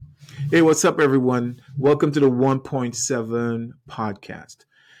Hey, what's up, everyone? Welcome to the 1.7 podcast.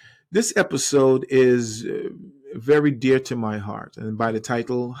 This episode is very dear to my heart, and by the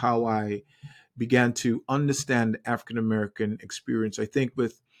title, How I Began to Understand the African American Experience, I think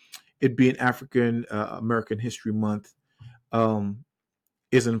with it being African American History Month, um,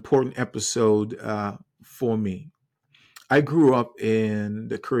 is an important episode for me. I grew up in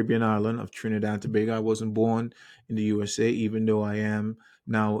the Caribbean island of Trinidad and Tobago. I wasn't born in the USA, even though I am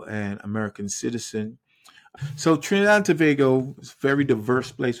now an American citizen. So Trinidad and Tobago is a very diverse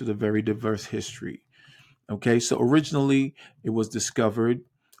place with a very diverse history. Okay, so originally it was discovered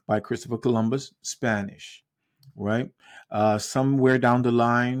by Christopher Columbus, Spanish, right? Somewhere down the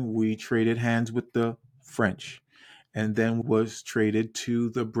line, we traded hands with the French and then was traded to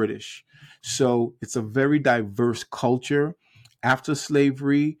the British. So it's a very diverse culture. After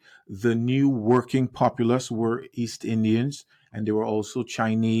slavery, the new working populace were East Indians, and they were also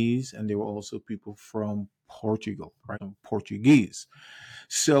Chinese, and they were also people from Portugal, right? Portuguese.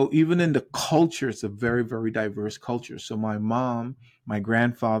 So even in the culture, it's a very, very diverse culture. So my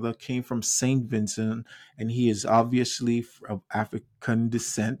grandfather came from St. Vincent, and he is obviously of African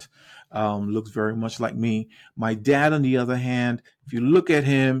descent, looks very much like me. My dad, on the other hand, if you look at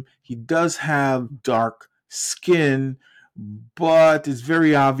him, he does have dark skin, but it's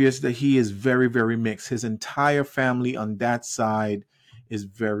very obvious that he is very, very mixed. His entire family on that side is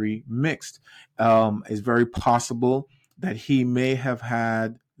very mixed. It's very possible that he may have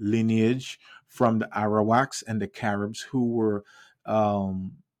had lineage from the Arawaks and the Caribs, who were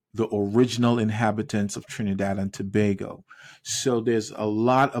the original inhabitants of Trinidad and Tobago. So there's a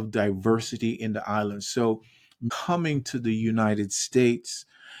lot of diversity in the island. So coming to the United States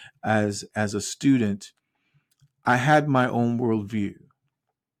as a student, I had my own worldview.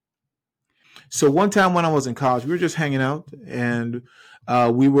 So one time when I was in college, we were just hanging out, and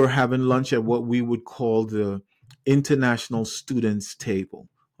we were having lunch at what we would call the international students table.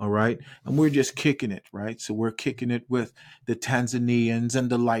 All right. And we're just kicking it, right? So we're kicking it with the Tanzanians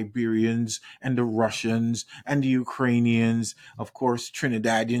and the Liberians and the Russians and the Ukrainians, of course,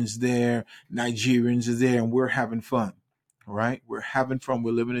 Trinidadians there, Nigerians are there, and we're having fun. All right. We're having fun.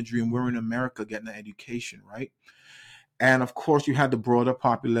 We're living a dream. We're in America getting an education, right? And of course, you had the broader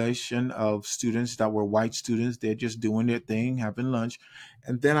population of students that were white students. They're just doing their thing, having lunch.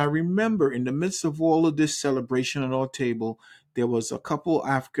 And then I remember in the midst of all of this celebration at our table, there was a couple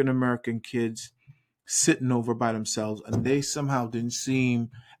African American kids sitting over by themselves, and they somehow didn't seem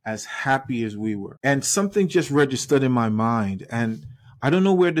as happy as we were. And something just registered in my mind. And I don't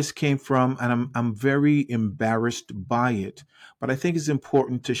know where this came from, and I'm very embarrassed by it, but I think it's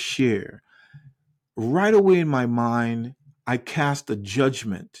important to share. Right away in my mind, I cast a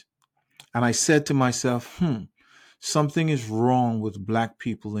judgment and I said to myself, something is wrong with black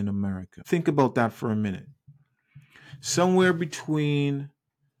people in America. Think about that for a minute. Somewhere between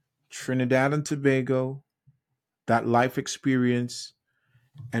Trinidad and Tobago, that life experience,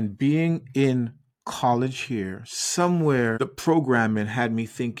 and being in college here, somewhere the programming had me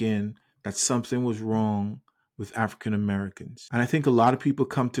thinking that something was wrong with African Americans. And I think a lot of people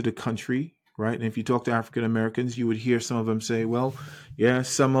come to the country, right? And if you talk to African Americans, you would hear some of them say, well, yeah,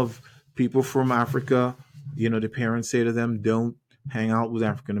 some of people from Africa, the parents say to them, don't hang out with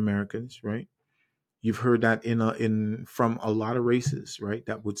African Americans, right? You've heard that in from a lot of races, right?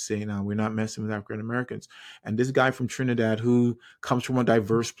 That would say, "Now we're not messing with African Americans." And this guy from Trinidad, who comes from a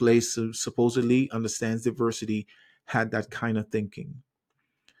diverse place, supposedly understands diversity, had that kind of thinking.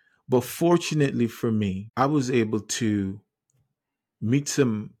 But fortunately for me, I was able to meet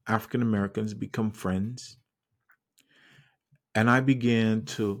some African Americans, become friends, and I began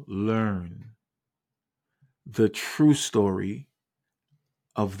to learn the true story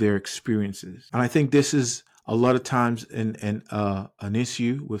of their experiences. And I think this is a lot of times an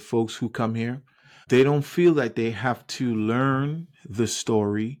issue with folks who come here. They don't feel that they have to learn the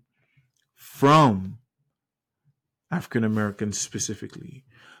story from African Americans specifically.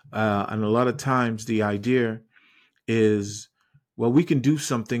 And a lot of times the idea is, well, we can do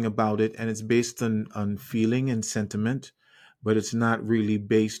something about it, and it's based on feeling and sentiment, but it's not really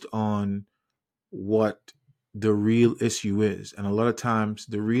based on what the real issue is. And a lot of times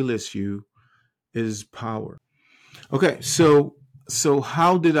the real issue is power. Okay, so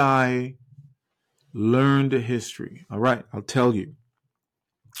how did I learn the history? All right, I'll tell you.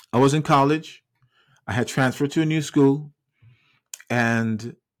 I was in college. I had transferred to a new school,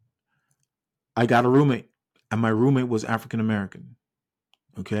 and I got a roommate, and my roommate was African American.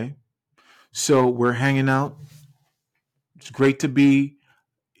 Okay, so we're hanging out. It's great to be,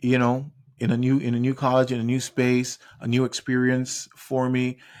 you know, in a new college, in a new space, a new experience for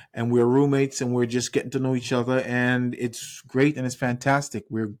me, and we're roommates and we're just getting to know each other, and it's great and it's fantastic.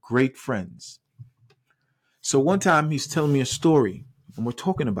 We're great friends. So one time he's telling me a story, and we're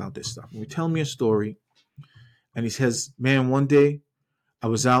talking about this stuff. We're telling me a story, and he says, "Man, one day I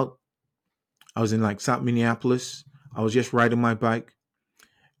was out. I was in like South Minneapolis. I was just riding my bike,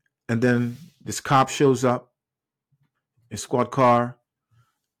 and then this cop shows up, a squad car,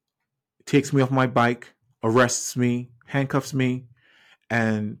 takes me off my bike, arrests me, handcuffs me,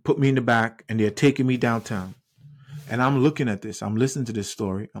 and put me in the back, and they're taking me downtown." And I'm looking at this. I'm listening to this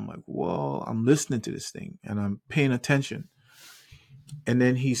story. I'm like, whoa, I'm listening to this thing and I'm paying attention. And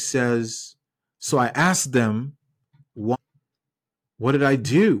then he says, so I asked them, what did I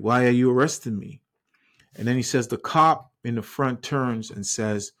do? Why are you arresting me? And then he says, the cop in the front turns and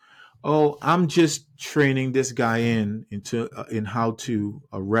says, oh, I'm just training this guy in how to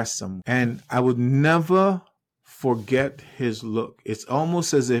arrest someone. And I would never forget his look. It's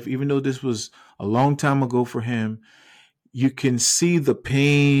almost as if, even though this was a long time ago for him, you can see the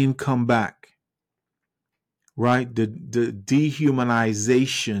pain come back, right? The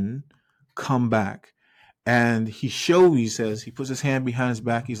dehumanization come back. And he says, he puts his hand behind his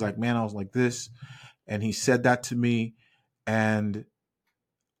back. He's like, man, I was like this. And he said that to me. And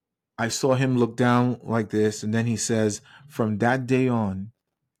I saw him look down like this. And then he says, from that day on,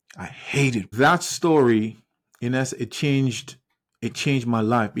 I hated that story. In essence, it changed my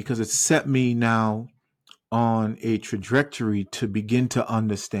life because it set me now on a trajectory to begin to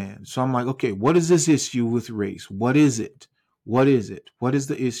understand. So I'm like, okay, what is this issue with race? What is it? What is it? What is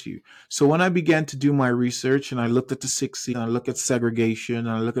the issue? So when I began to do my research and I looked at the 60s and I look at segregation and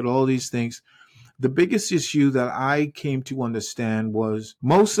I look at all these things, the biggest issue that I came to understand was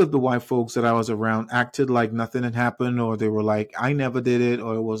most of the white folks that I was around acted like nothing had happened, or they were like, I never did it,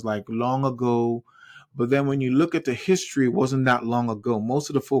 or it was like long ago. But then when you look at the history, it wasn't that long ago. Most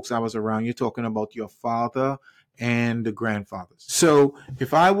of the folks I was around, you're talking about your father and the grandfathers. So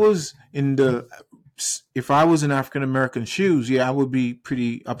if I was in African American shoes, yeah, I would be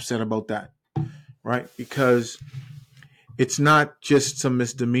pretty upset about that, right? Because it's not just some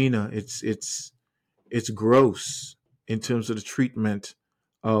misdemeanor. It's gross in terms of the treatment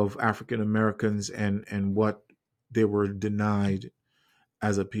of African Americans and what they were denied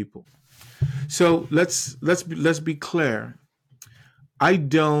as a people. So let's be clear. I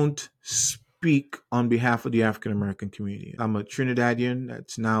don't speak on behalf of the African American community. I'm a Trinidadian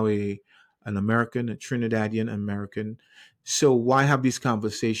that's now an American, a Trinidadian American. So why have these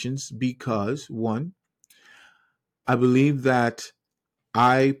conversations? Because one, I believe that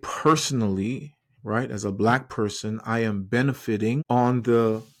I personally, right, as a black person, I am benefiting on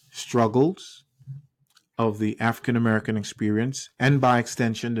the struggles of the African American experience and by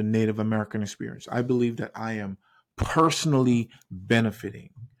extension, the Native American experience. I believe that I am personally benefiting.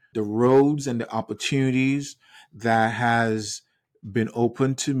 The roads and the opportunities that has been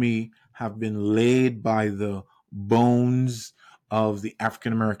open to me have been laid by the bones of the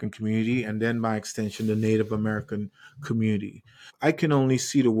African American community and then by extension, the Native American community. I can only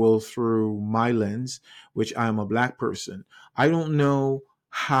see the world through my lens, which I am a black person. I don't know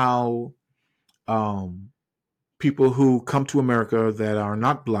how people who come to America that are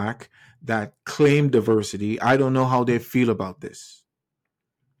not black, that claim diversity, I don't know how they feel about this,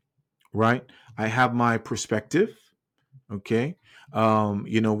 right? I have my perspective, okay?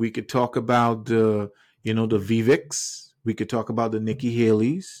 We could talk about the Vivics. We could talk about the Nikki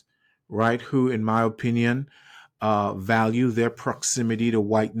Haley's, right? Who, in my opinion, value their proximity to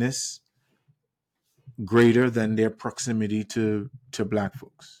whiteness greater than their proximity to black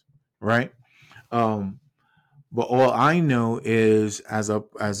folks, right? But all I know is as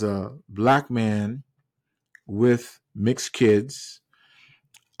a black man with mixed kids,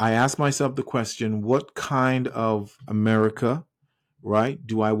 I ask myself the question, what kind of America, right,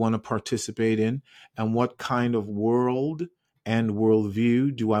 do I want to participate in? And what kind of world and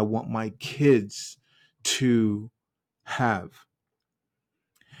worldview do I want my kids to have?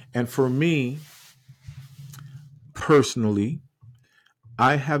 And for me, personally,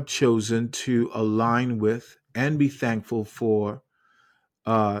 I have chosen to align with and be thankful for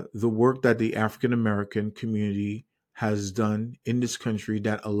the work that the African American community has done in this country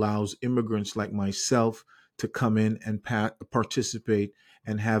that allows immigrants like myself to come in and participate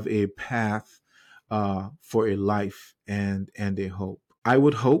and have a path for a life and a hope. I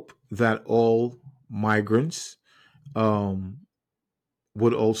would hope that all migrants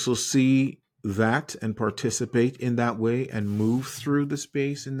would also see that and participate in that way and move through the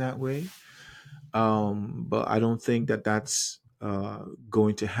space in that way. But I don't think that that's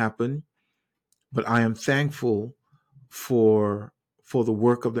going to happen but I am thankful for the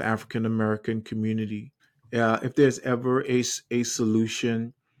work of the African American community. If there's ever a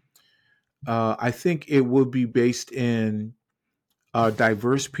solution, I think it would be based in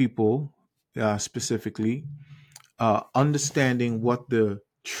diverse people, specifically understanding what the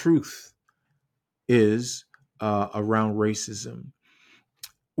truth is around racism.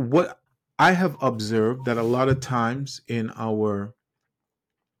 What I have observed that a lot of times in our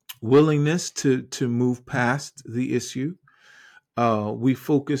willingness to move past the issue, we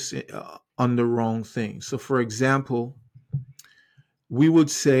focus on the wrong thing. So, for example, we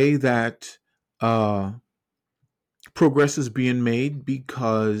would say that uh, progress is being made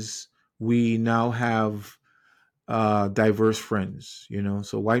because we now have diverse friends.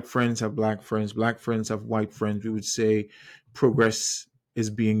 So white friends have black friends have white friends. We would say progress is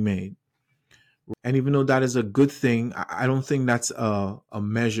being made. And even though that is a good thing, I don't think that's a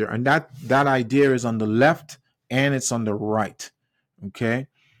measure. And that idea is on the left and it's on the right. Okay.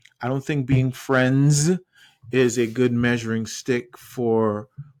 I don't think being friends is a good measuring stick for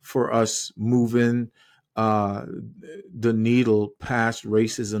us moving uh, the needle past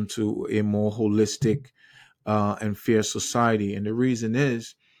racism to a more holistic and fair society. And the reason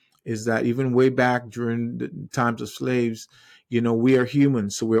is that even way back during the times of slaves, we are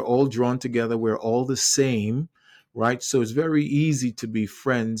humans, so we're all drawn together. We're all the same, right? So it's very easy to be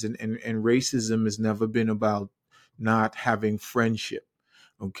friends, and racism has never been about not having friendship.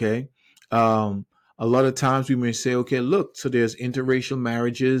 Okay. Um, a lot of times we may say, okay, look, so there's interracial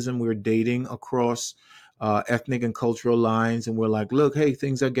marriages and we're dating across ethnic and cultural lines. And we're like, look, hey,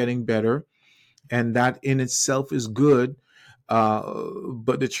 things are getting better. And that in itself is good.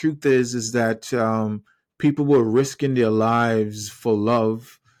 But the truth is that people were risking their lives for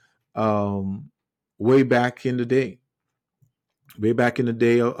love um, way back in the day. Way back in the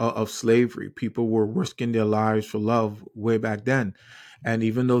day of slavery, people were risking their lives for love way back then. And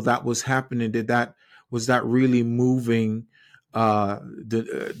even though that was happening, was that really moving the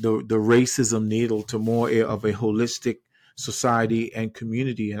racism needle to more of a holistic society and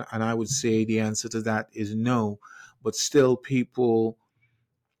community? And I would say the answer to that is no. But still, people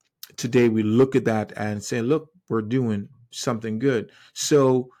today, we look at that and say, look, we're doing something good.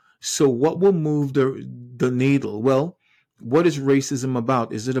 So what will move the needle? Well, what is racism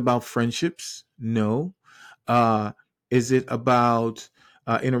about? Is it about friendships? No. uh is it about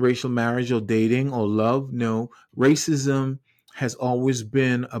interracial marriage or dating or love? No. Racism has always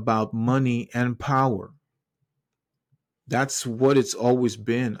been about money and power. That's what it's always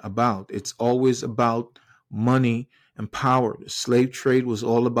been about. It's always about money and power. The slave trade was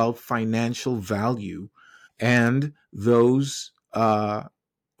all about financial value, and those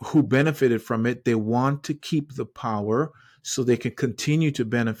who benefited from it, they want to keep the power so they can continue to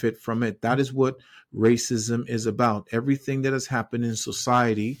benefit from it. That is what racism is about. Everything that has happened in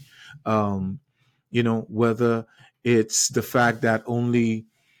society, um, whether it's the fact that only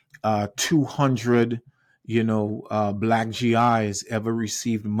 200 black GIs ever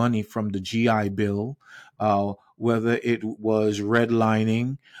received money from the GI Bill, whether it was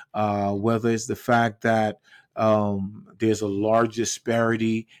redlining, whether it's the fact that there's a large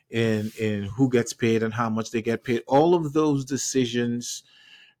disparity in who gets paid and how much they get paid. All of those decisions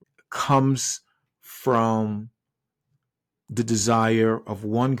comes from the desire of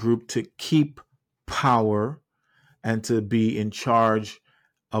one group to keep power and to be in charge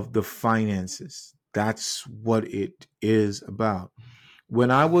of the finances. That's what it is about.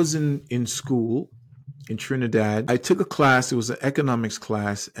 When I was in school in Trinidad, I took a class. It was an economics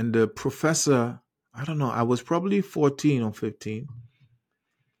class, and the professor, I don't know, I was probably 14 or 15.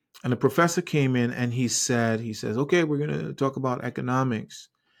 And the professor came in and he says, okay, we're going to talk about economics.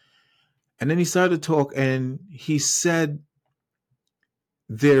 And then he started to talk and he said,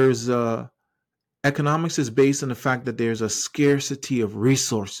 there's a economics is based on the fact that there's a scarcity of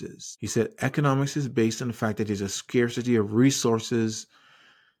resources. He said economics is based on the fact that there's a scarcity of resources.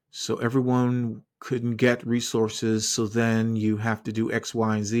 So everyone couldn't get resources. So then you have to do X,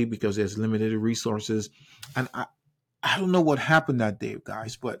 Y, and Z because there's limited resources. And I don't know what happened that day,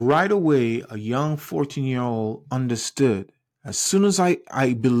 guys, but right away, a young 14-year-old understood. As soon as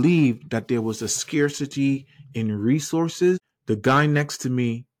I believed that there was a scarcity in resources, the guy next to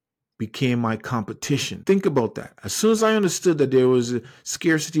me became my competition. Think about that. As soon as I understood that there was a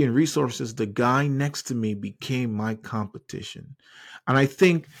scarcity in resources, the guy next to me became my competition. And I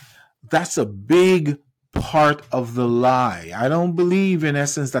think that's a big part of the lie. I don't believe, in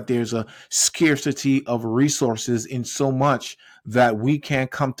essence, that there's a scarcity of resources in so much that we can't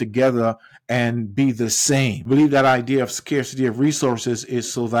come together and be the same. I believe that idea of scarcity of resources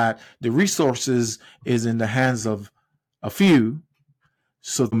is so that the resources is in the hands of a few,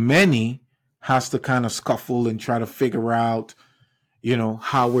 so many has to kind of scuffle and try to figure out,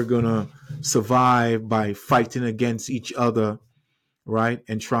 how we're going to survive by fighting against each other, right?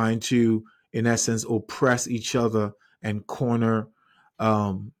 And trying to, in essence, oppress each other and corner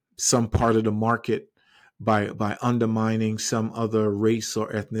some part of the market by undermining some other race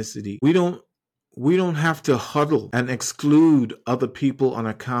or ethnicity. We don't have to huddle and exclude other people on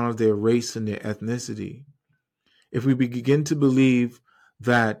account of their race and their ethnicity. If we begin to believe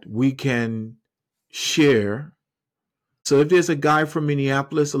that we can share. So if there's a guy from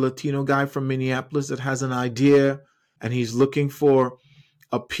Minneapolis, a Latino guy from Minneapolis that has an idea and he's looking for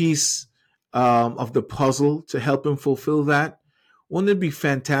a piece of the puzzle to help him fulfill that, wouldn't it be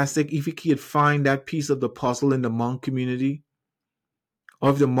fantastic if he could find that piece of the puzzle in the Hmong community? Or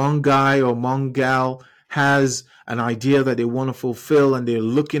if the Hmong guy or Hmong gal has an idea that they want to fulfill and they're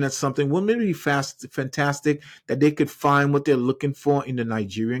looking at something, wouldn't it be fantastic that they could find what they're looking for in the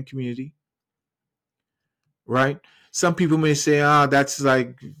Nigerian community? Right? Some people may say, that's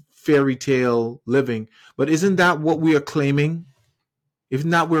like fairy tale living. But isn't that what we are claiming? If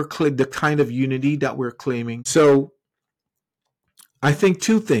not, we're the kind of unity that we're claiming. So I think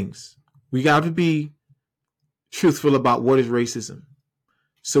two things. We got to be truthful about what is racism.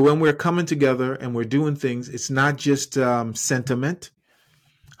 So when we're coming together and we're doing things, it's not just sentiment.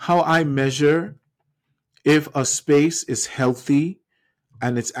 How I measure if a space is healthy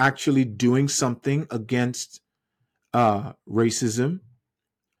and it's actually doing something against racism,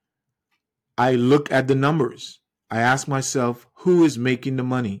 I look at the numbers. I ask myself, who is making the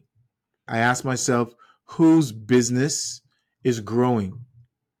money? I ask myself, whose business is growing?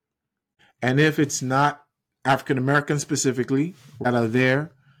 And if it's not African Americans specifically that are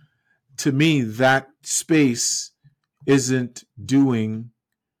there, to me, that space isn't doing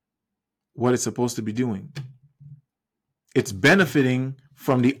what it's supposed to be doing. It's benefiting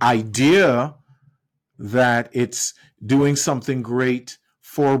from the idea that it's doing something great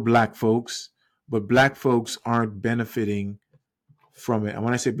for Black folks, but Black folks aren't benefiting from it. And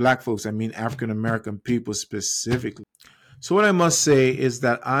when I say Black folks, I mean African American people specifically. So what I must say is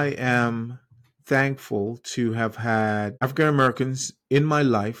that I am thankful to have had African Americans in my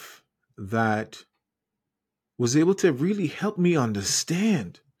life that was able to really help me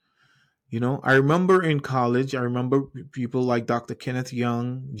understand. I remember in college, I remember people like Dr. Kenneth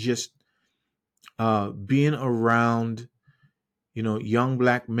Young just being around, young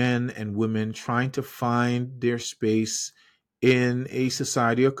Black men and women trying to find their space in a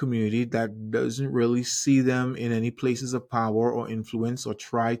society or community that doesn't really see them in any places of power or influence or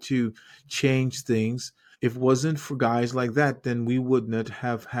try to change things. If it wasn't for guys like that, then we would not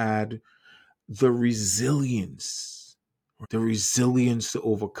have had the resilience to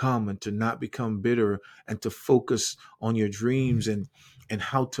overcome and to not become bitter and to focus on your dreams and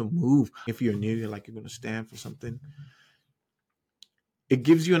how to move. If you're near, like you're going to stand for something, it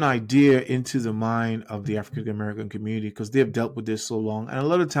gives you an idea into the mind of the African American community because they've dealt with this so long. And a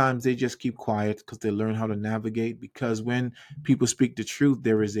lot of times they just keep quiet because they learn how to navigate, because when people speak the truth,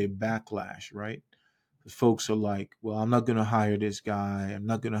 there is a backlash, right? Folks are like, well, I'm not going to hire this guy. I'm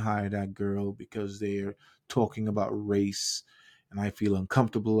not going to hire that girl because they're talking about race and I feel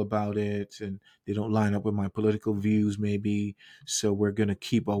uncomfortable about it and they don't line up with my political views maybe. So we're going to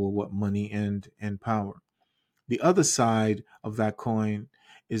keep our money and power. The other side of that coin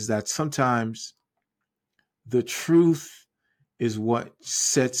is that sometimes the truth is what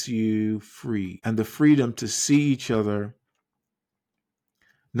sets you free, and the freedom to see each other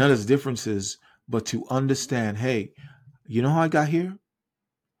not as differences, but to understand, hey, you know how I got here?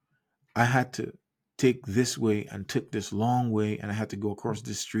 I had to take this way and took this long way, and I had to go across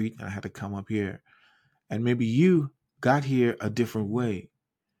this street and I had to come up here. And maybe you got here a different way,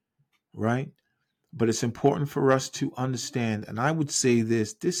 right? But it's important for us to understand. And I would say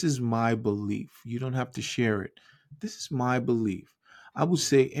this is my belief. You don't have to share it. This is my belief. I would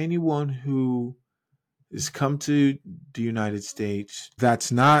say anyone who has come to the United States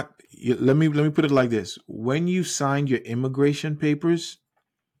that's not, let me put it like this. When you signed your immigration papers,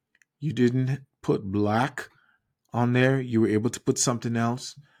 you didn't put Black on there. You were able to put something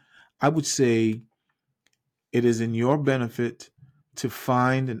else. I would say it is in your benefit to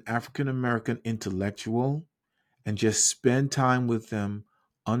find an African American intellectual and just spend time with them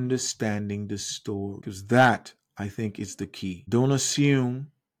understanding the story, because that, I think, is the key. Don't assume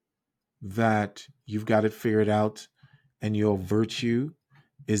that you've got it figured out and your virtue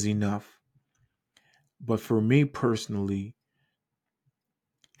is enough. But for me personally,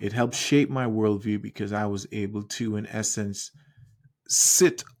 It helped shape my worldview because I was able to, in essence,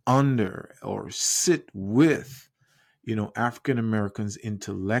 sit under or sit with, African Americans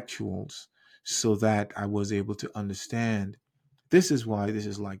intellectuals, so that I was able to understand this is why this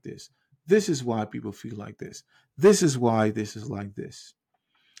is like this. This is why people feel like this. This is why this is like this.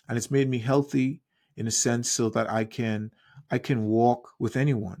 And it's made me healthy in a sense so that I can walk with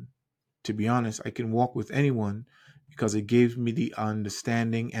anyone. To be honest, I can walk with anyone because it gave me the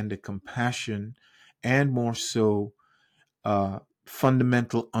understanding and the compassion, and more so,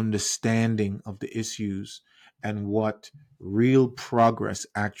 fundamental understanding of the issues and what real progress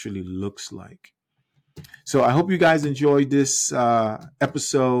actually looks like. So I hope you guys enjoyed this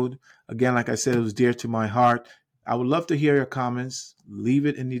episode. Again, like I said, it was dear to my heart. I would love to hear your comments. Leave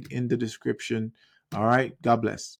it in the description. All right. God bless.